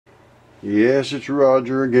Yes, it's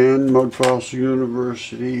Roger again, Mudfossil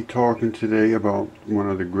University, talking today about one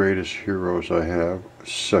of the greatest heroes I have,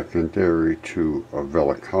 secondary to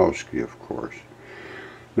Velikovsky, of course.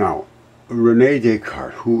 Now, Rene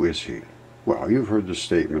Descartes, who is he? Well, you've heard the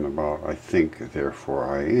statement about, I think, therefore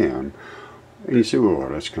I am. And you say, well,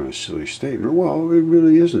 that's kind of a silly statement. Well, it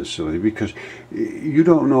really isn't silly, because you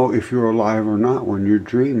don't know if you're alive or not when you're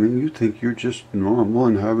dreaming. You think you're just normal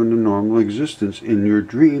and having a normal existence in your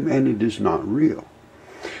dream, and it is not real.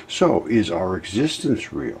 So, is our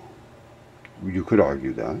existence real? You could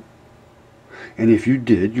argue that. And if you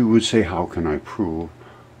did, you would say, how can I prove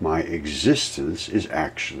my existence is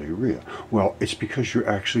actually real? Well, it's because you're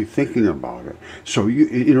actually thinking about it. So,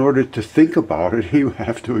 in order to think about it, you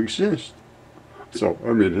have to exist. So,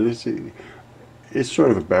 I mean, it's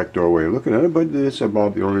sort of a backdoor way of looking at it, but it's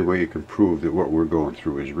about the only way you can prove that what we're going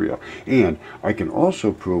through is real. And I can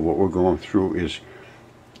also prove what we're going through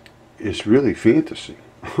is really fantasy.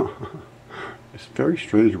 It's a very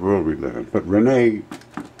strange world we live in. But Rene,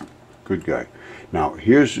 good guy. Now,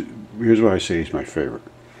 here's what I say is my favorite.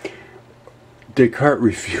 Descartes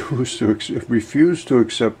refused to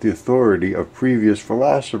accept the authority of previous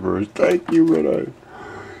philosophers. Thank you, Rene.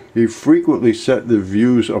 He frequently set his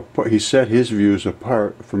views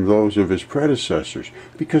apart from those of his predecessors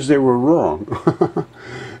because they were wrong.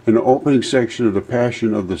 In the opening section of The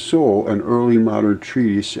Passion of the Soul, an early modern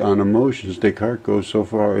treatise on emotions, Descartes goes so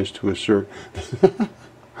far as to assert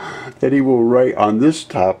that he will write on this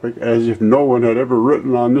topic as if no one had ever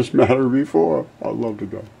written on this matter before. I love the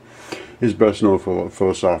guy. His best known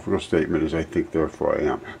philosophical statement is, I think, therefore I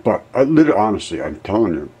am. But honestly, I'm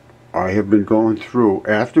telling you, I have been going through,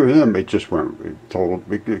 after him, it just became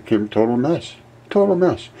a total mess. Total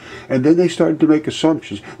mess. And then they started to make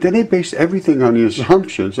assumptions. Then they based everything on the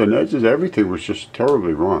assumptions, and everything was just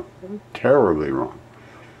terribly wrong. Terribly wrong.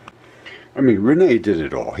 I mean, Rene did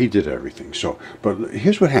it all. He did everything. But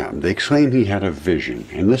here's what happened. They claimed he had a vision.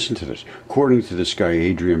 And listen to this. According to this guy,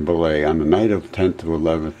 Adrien Belay, on the night of 10th to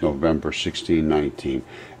 11th November 1619,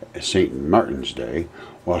 St. Martin's Day,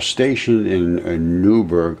 while stationed in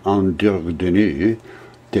Neuburg-en-Dordogne,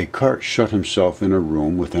 Descartes shut himself in a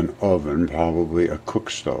room with an oven, probably a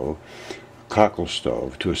cockle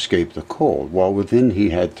stove, to escape the cold, while within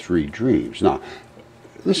he had 3 dreams. Now,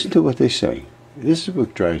 listen to what they say. This is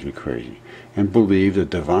what drives me crazy. And believed the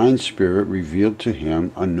divine spirit revealed to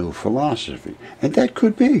him a new philosophy. And that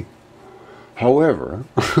could be. However,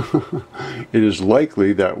 it is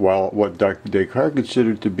likely that while what Descartes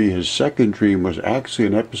considered to be his second dream was actually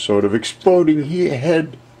an episode of exploding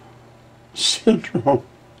head syndrome.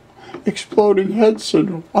 Exploding head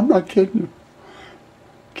syndrome. I'm not kidding you.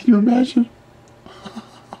 Can you imagine?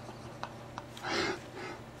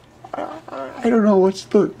 I don't know what's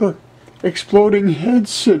the exploding head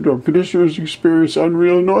syndrome. Conditioners experience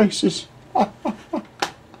unreal noises.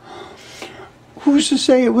 Who's to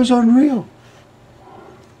say it was unreal?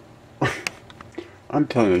 I'm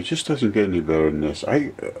telling you, it just doesn't get any better than this.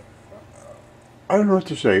 I don't know what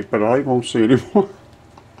to say, but I won't say anymore.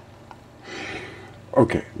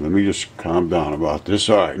 Okay, let me just calm down about this.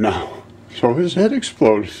 All right, now, so his head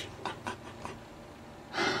exploded.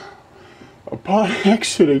 Upon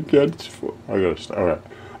accident,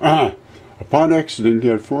 Upon accident, he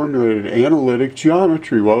had formulated analytic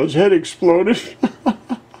geometry while his head exploded.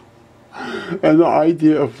 And the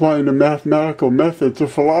idea of applying a mathematical method to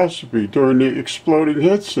philosophy during the exploding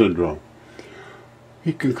head syndrome.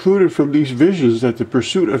 He concluded from these visions that the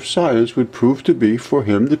pursuit of science would prove to be, for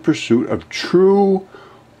him, the pursuit of true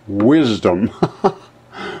wisdom.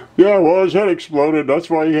 Yeah, well, his head exploded. That's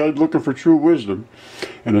why he had looking for true wisdom.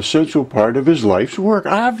 An essential part of his life's work.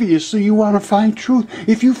 Obviously, you want to find truth.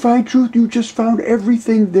 If you find truth, you just found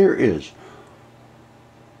everything there is.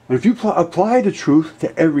 And if you apply the truth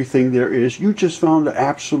to everything there is, you just found the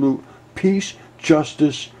absolute peace,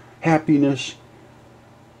 justice, happiness,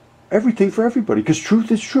 everything for everybody. Because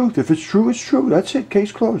truth is truth. If it's true, it's true. That's it.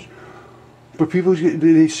 Case closed. But people,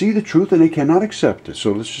 they see the truth and they cannot accept it.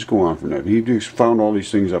 So let's just go on from that. He just found all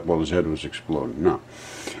these things up while his head was exploding. Now,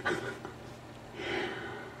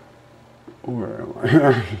 where am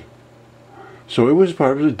I? So it was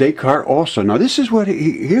part of the Descartes also. Now this is what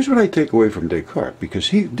here's what I take away from Descartes, because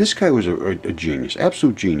this guy was a genius,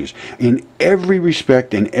 absolute genius in every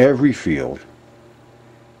respect, in every field.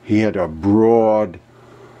 He had a broad,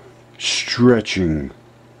 stretching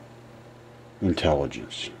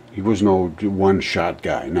intelligence. He was no one-shot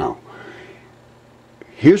guy. Now,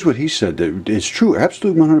 here's what he said that is true,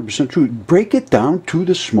 absolutely 100% true. Break it down to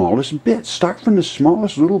the smallest bit. Start from the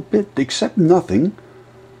smallest little bit, accept nothing.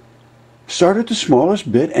 Start at the smallest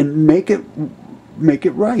bit and make it make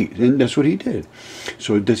it right, and that's what he did.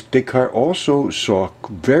 So Descartes also saw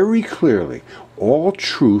very clearly all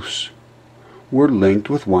truths were linked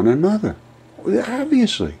with one another.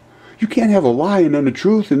 Obviously. You can't have a lie and then a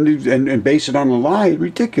truth and base it on a lie. It's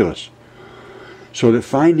ridiculous. So that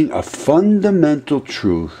finding a fundamental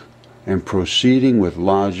truth and proceeding with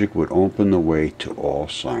logic would open the way to all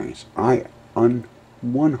science. I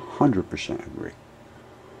 100% agree.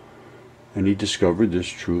 And he discovered this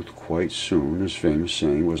truth quite soon. His famous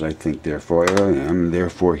saying was, I think, therefore I am, and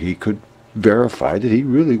therefore he could verify that he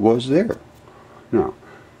really was there. Now,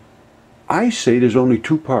 I say there's only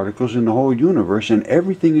two particles in the whole universe, and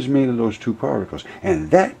everything is made of those two particles. And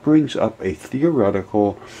that brings up a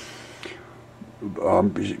theoretical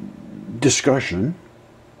discussion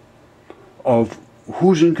of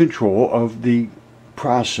who's in control of the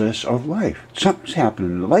process of life. Something's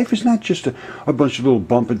happening. Life is not just a bunch of little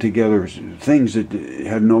bumping together things that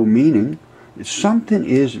have no meaning. Something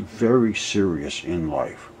is very serious in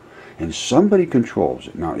life. And somebody controls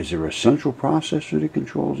it. Now, is there a central processor that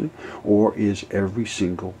controls it? Or is every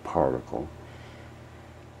single particle,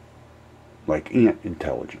 like ant,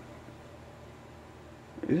 intelligent?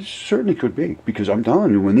 It certainly could be. Because I'm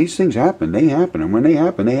telling you, when these things happen, they happen. And when they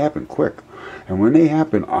happen quick. And when they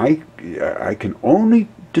happen, I can only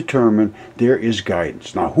determine there is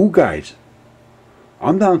guidance. Now, who guides it?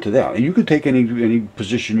 I'm down to that. And you can take any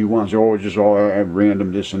position you want. Say, oh, it's just all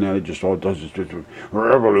random, this and that. It just all does this.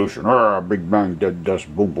 Revolution. Big bang, dead dust,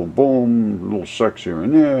 boom, boom, boom. A little sex here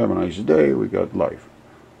and there. Have a nice day. We got life.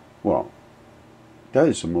 Well, that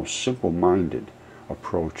is the most simple-minded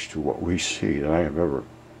approach to what we see that I have ever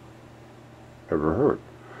heard.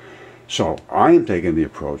 So I am taking the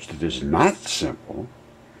approach that is not simple.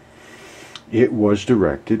 It was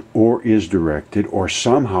directed, or is directed, or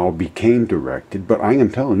somehow became directed. But I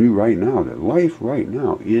am telling you right now that life right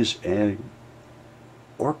now is an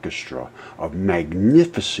orchestra of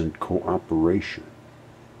magnificent cooperation.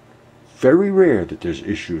 Very rare that there's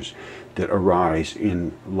issues that arise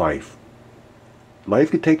in life.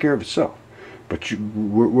 Life can take care of itself. But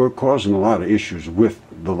we're causing a lot of issues with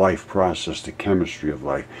the life process, the chemistry of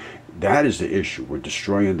life. That is the issue. We're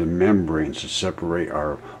destroying the membranes that separate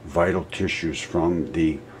our vital tissues from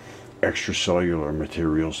the extracellular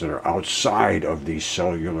materials that are outside of these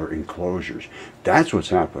cellular enclosures. That's what's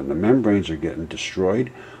happening. The membranes are getting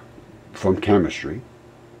destroyed from chemistry,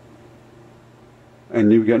 and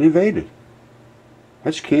they're getting invaded.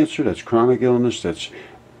 That's cancer, that's chronic illness, that's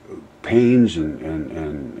pains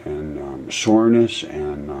and soreness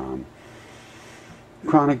and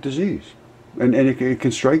chronic disease. And it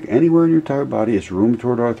can strike anywhere in your entire body. It's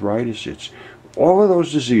rheumatoid arthritis. It's all of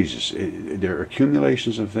those diseases. They're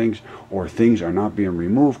accumulations of things, or things are not being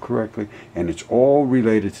removed correctly, and it's all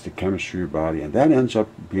related to the chemistry of your body, and that ends up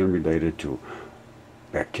being related to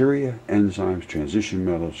bacteria, enzymes, transition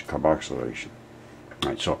metals, carboxylation. All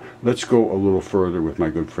right, so let's go a little further with my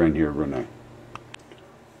good friend here, Renee.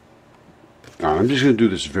 Now, I'm just going to do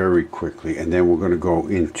this very quickly, and then we're going to go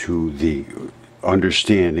into the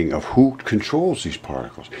understanding of who controls these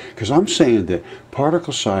particles. Because I'm saying that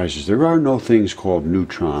particle sizes, there are no things called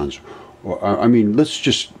neutrons, or I mean, let's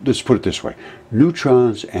put it this way.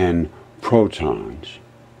 Neutrons and protons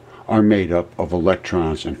are made up of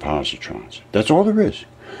electrons and positrons. That's all there is.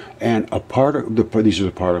 And these are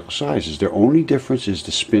the particle sizes. Their only difference is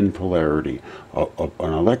the spin polarity. An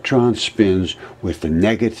electron spins with the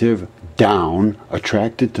negative down,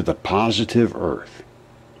 attracted to the positive Earth.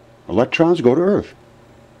 Electrons go to Earth.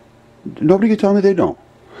 Nobody can tell me they don't.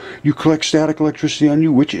 You collect static electricity on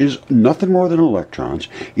you, which is nothing more than electrons.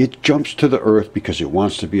 It jumps to the Earth because it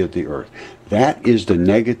wants to be at the Earth. That is the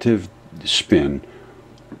negative spin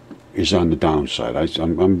is on the downside.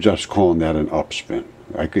 I'm just calling that an upspin.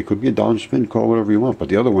 It could be a downspin, call it whatever you want, but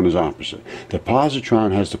the other one is opposite. The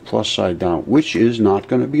positron has the plus side down, which is not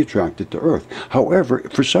going to be attracted to Earth. However,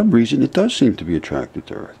 for some reason, it does seem to be attracted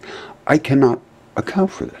to Earth. I cannot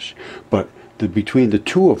account for this, but between the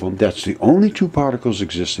two of them, that's the only two particles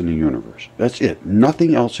exist in the universe. That's it.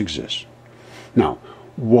 Nothing else exists. Now,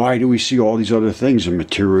 why do we see all these other things in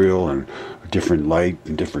material and different light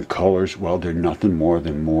and different colors? Well, they're nothing more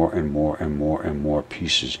than more and more and more and more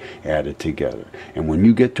pieces added together. And when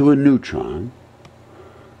you get to a neutron,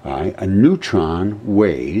 right, a neutron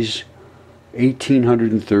weighs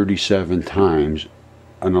 1,837 times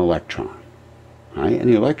an electron. Right?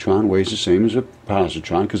 And the electron weighs the same as a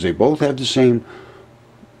positron because they both have the same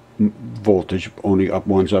voltage, only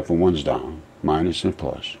one's up and one's down, minus and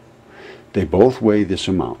plus. They both weigh this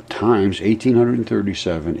amount. Times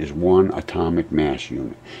 1,837 is one atomic mass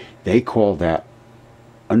unit. They call that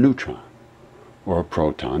a neutron. or a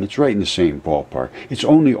proton. It's right in the same ballpark. It's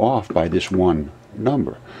only off by this one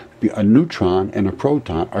number. A neutron and a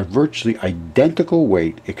proton are virtually identical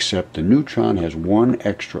weight, except the neutron has one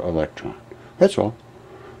extra electron. That's all.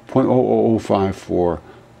 0.00054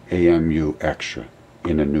 AMU extra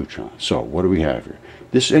in a neutron. So what do we have here?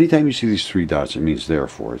 This, anytime you see these three dots, it means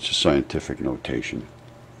therefore. It's a scientific notation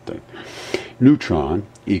thing. Neutron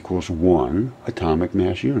equals 1 atomic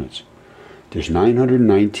mass units. There's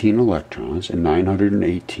 919 electrons and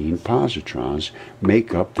 918 positrons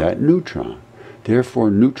make up that neutron. Therefore,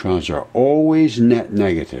 neutrons are always net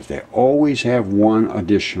negative. They always have one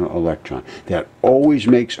additional electron. That always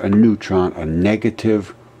makes a neutron a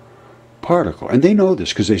negative particle. And they know this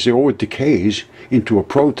because they say, oh, it decays into a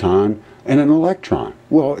proton and an electron.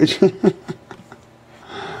 Well, it's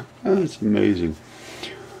that's amazing.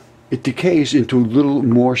 It decays into a little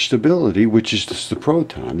more stability, which is just the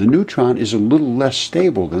proton. The neutron is a little less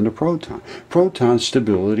stable than the proton. Proton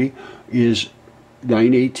stability is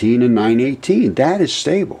 918 and 918. That is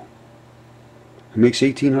stable. It makes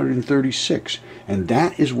 1836. And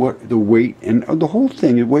that is what the weight, and the whole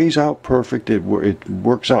thing, it weighs out perfect. It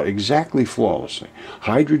works out exactly flawlessly.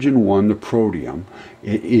 Hydrogen 1, the protium,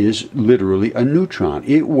 it is literally a neutron.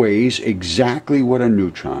 It weighs exactly what a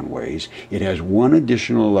neutron weighs. It has one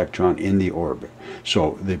additional electron in the orbit.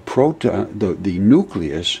 So the proton, the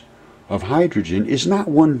nucleus of hydrogen is not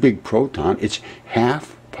one big proton. It's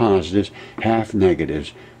half positives, half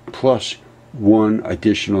negatives, plus one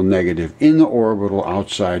additional negative in the orbital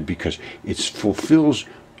outside, because it fulfills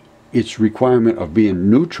its requirement of being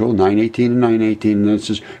neutral, 918 and 918, and then it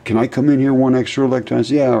says, can I come in here one extra electron? I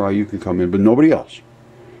say, yeah, all right, you can come in, but nobody else.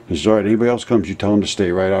 It's all right, anybody else comes, you tell them to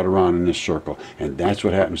stay right out around in this circle. And that's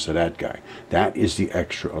what happens to that guy. That is the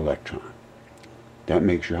extra electron. That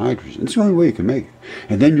makes your hydrogen. It's the only way you can make it.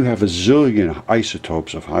 And then you have a zillion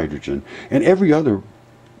isotopes of hydrogen, and every other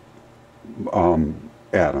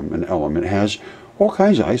atom and element has all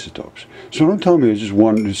kinds of isotopes. So don't tell me it's just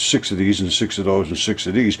one, there's 6 of these and 6 of those and 6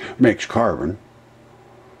 of these makes carbon.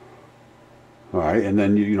 All right, and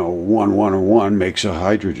then, you know, 1, 1, and 1 makes a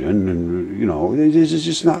hydrogen, and, you know, it's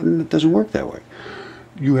just not, it doesn't work that way.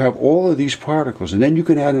 You have all of these particles, and then you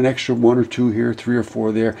can add an extra 1 or 2 here, 3 or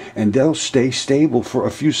 4 there, and they'll stay stable for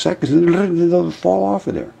a few seconds, and then they'll fall off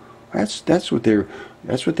of there. That's what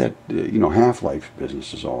that you know, half-life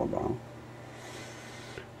business is all about.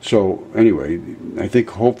 So anyway, I think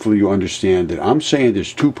hopefully you understand that I'm saying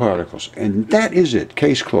there's 2 particles, and that is it,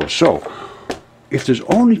 case closed. So if there's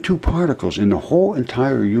only 2 particles in the whole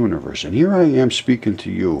entire universe, and here I am speaking to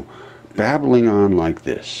you, babbling on like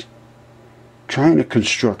this, trying to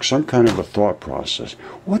construct some kind of a thought process,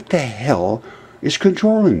 what the hell is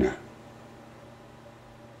controlling that?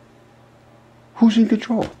 Who's in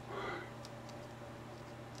control?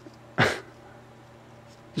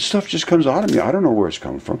 This stuff just comes out of me. I don't know where it's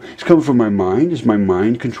coming from. It's coming from my mind. Is my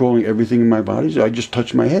mind controlling everything in my body? Did I just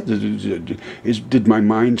touch my head? Did my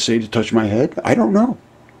mind say to touch my head? I don't know.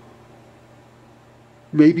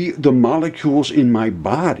 Maybe the molecules in my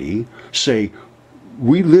body say,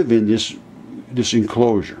 we live in this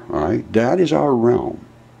enclosure, all right? That is our realm.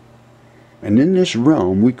 And in this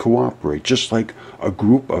realm, we cooperate just like a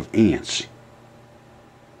group of ants.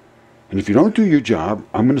 And if you don't do your job,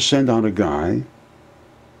 I'm going to send out a guy,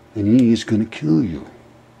 and he is going to kill you.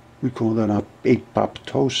 We call that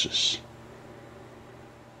apoptosis.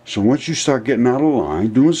 So once you start getting out of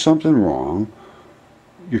line, doing something wrong,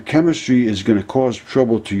 your chemistry is going to cause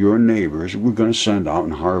trouble to your neighbors. We're going to send out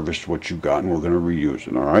and harvest what you got, and we're going to reuse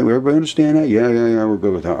it. All right? Everybody understand that? Yeah, we're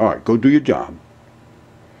good with that. All right, go do your job.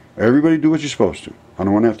 Everybody do what you're supposed to. I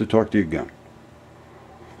don't want to have to talk to you again.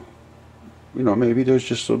 You know, maybe there's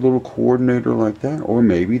just a little coordinator like that, or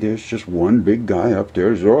maybe there's just one big guy up there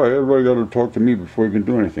who's, oh, everybody got to talk to me before you can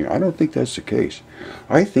do anything. I don't think that's the case.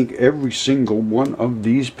 I think every single one of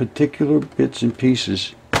these particular bits and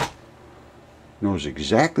pieces knows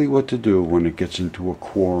exactly what to do when it gets into a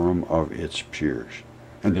quorum of its peers.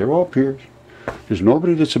 And they're all peers. There's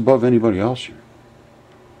nobody that's above anybody else here.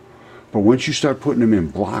 But once you start putting them in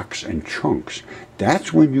blocks and chunks,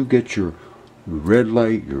 that's when you get your red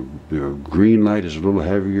light, your green light is a little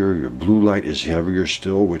heavier, your blue light is heavier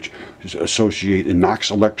still, which is it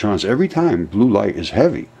knocks electrons every time. Blue light is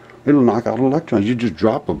heavy. It'll knock out electrons. You just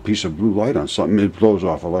drop a piece of blue light on something, it blows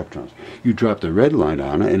off electrons. You drop the red light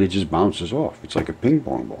on it, and it just bounces off. It's like a ping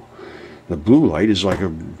pong ball. The blue light is like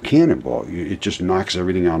a cannonball. It just knocks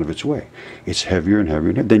everything out of its way. It's heavier and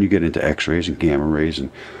heavier. And then you get into X-rays and gamma rays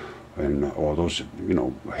and all those, you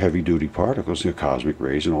know, heavy-duty particles, the cosmic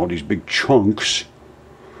rays, and all these big chunks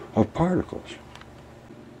of particles.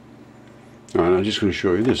 All right, I'm just going to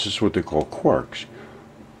show you this. This is what they call quarks.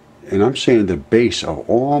 And I'm saying the base of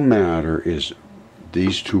all matter is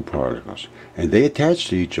these two particles. And they attach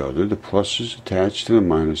to each other. The pluses attach to the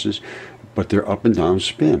minuses, but they're up and down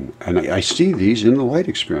spin. And I see these in the light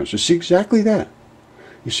experience. I see exactly that.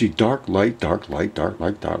 You see dark light, dark light, dark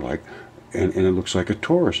light, dark light. And it looks like a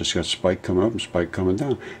torus. It's got spike coming up and spike coming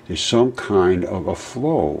down. There's some kind of a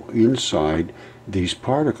flow inside these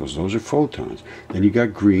particles. Those are photons. Then you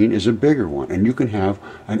got green is a bigger one. And you can have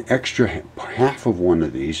an extra half of one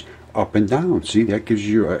of these up and down. See, that gives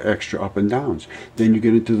you extra up and downs. Then you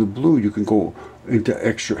get into the blue. You can go into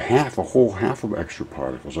extra half, a whole half of extra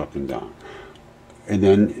particles up and down. And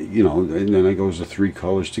then, you know, and then it goes the three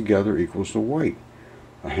colors together equals the white.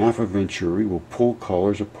 A half of Venturi will pull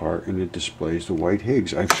colors apart and it displays the white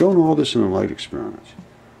Higgs. I've shown all this in the light experiments.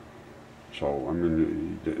 So, I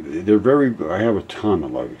mean, they're very, I have a ton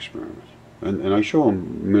of light experiments. And I show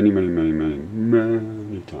them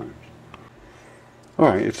many times.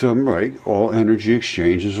 Alright, if I'm right, all energy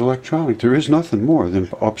exchange is electronic. There is nothing more than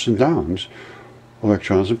ups and downs,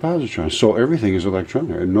 electrons and positrons. So everything is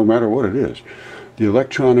electronic, and no matter what it is. The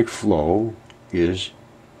electronic flow is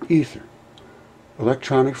ether.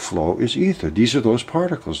 Electronic flow is ether. These are those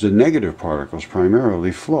particles. The negative particles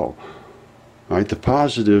primarily flow. Right? The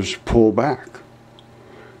positives pull back.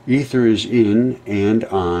 Ether is in and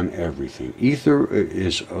on everything. Ether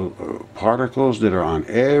is particles that are on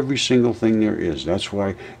every single thing there is. That's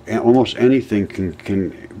why almost anything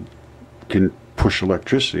can push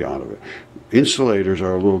electricity out of it. Insulators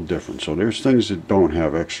are a little different. So there's things that don't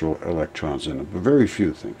have extra electrons in them, but very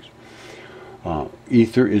few things.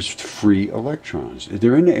 Ether is free electrons.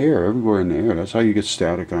 They're in the air, everywhere in the air. That's how you get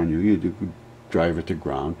static on you. You drive it to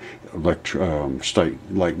ground.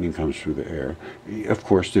 Lightning comes through the air. Of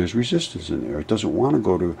course, there's resistance in there. It doesn't want to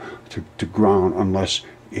go to ground unless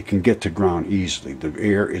it can get to ground easily. The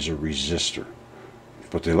air is a resistor.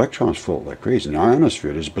 But the electrons float like crazy. In the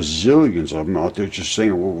ionosphere, there's bazillions of them out there just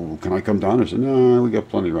saying, well, can I come down? I said, no, we got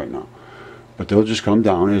plenty right now. But they'll just come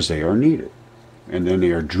down as they are needed. And then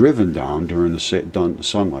they are driven down during the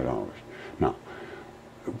sunlight hours. Now,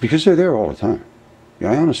 because they're there all the time. The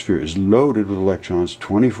ionosphere is loaded with electrons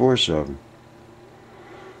 24/7.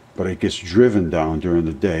 But it gets driven down during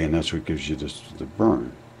the day, and that's what gives you the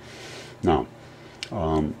burn. Now,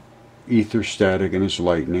 ether's static and it's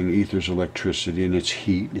lightning. Ether's electricity and it's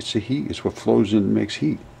heat. It's the heat. It's what flows in and makes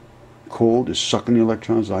heat. Cold is sucking the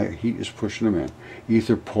electrons out. Heat is pushing them in.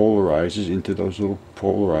 Ether polarizes into those little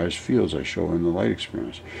polarized fields I show in the light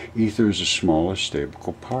experience. Ether is the smallest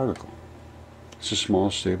stable particle. It's the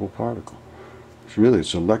smallest stable particle.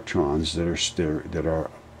 It's electrons that are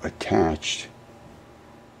attached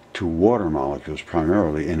to water molecules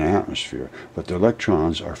primarily in the atmosphere. But the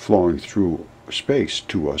electrons are flowing through space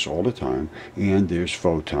to us all the time. And there's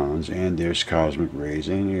photons, and there's cosmic rays,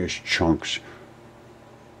 and there's chunks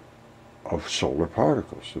of solar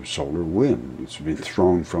particles, of solar wind. It's been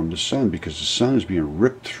thrown from the sun because the sun is being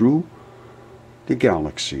ripped through the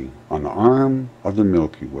galaxy on the arm of the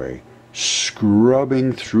Milky Way,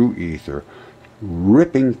 scrubbing through ether,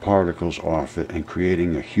 ripping particles off it and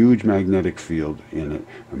creating a huge magnetic field in it,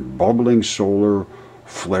 and bubbling solar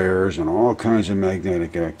flares and all kinds of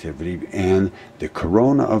magnetic activity. And the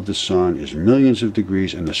corona of the sun is millions of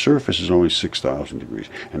degrees, and the surface is only 6,000 degrees.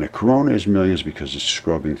 And the corona is millions because it's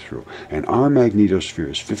scrubbing through. And our magnetosphere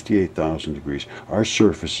is 58,000 degrees. Our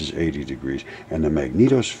surface is 80 degrees. And the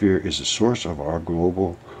magnetosphere is the source of our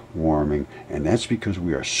global warming, and that's because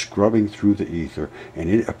we are scrubbing through the ether, and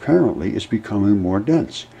it apparently is becoming more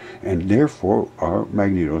dense, and therefore our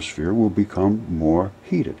magnetosphere will become more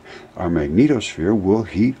heated. Our magnetosphere will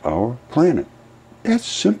heat our planet. That's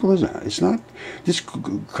simple as that. It's not this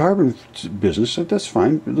carbon business. That's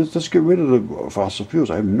fine. Let's get rid of the fossil fuels.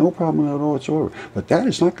 I have no problem with that whatsoever. But that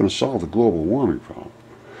is not going to solve the global warming problem.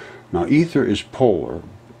 Now, ether is polar,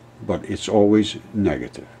 but it's always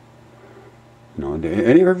negative. You know,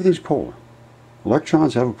 everything's polar.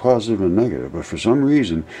 Electrons have a positive and a negative, but for some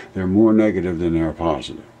reason they're more negative than they are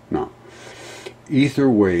positive. Now, ether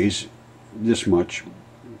weighs this much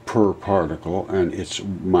per particle, and it's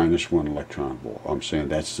 -1 electron volt. I'm saying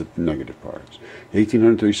that's the negative particles.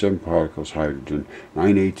 1,837 particles, hydrogen,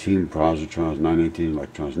 918 positrons, 918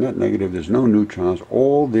 electrons. Net negative, there's no neutrons.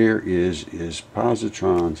 All there is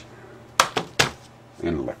positrons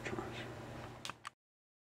and electrons.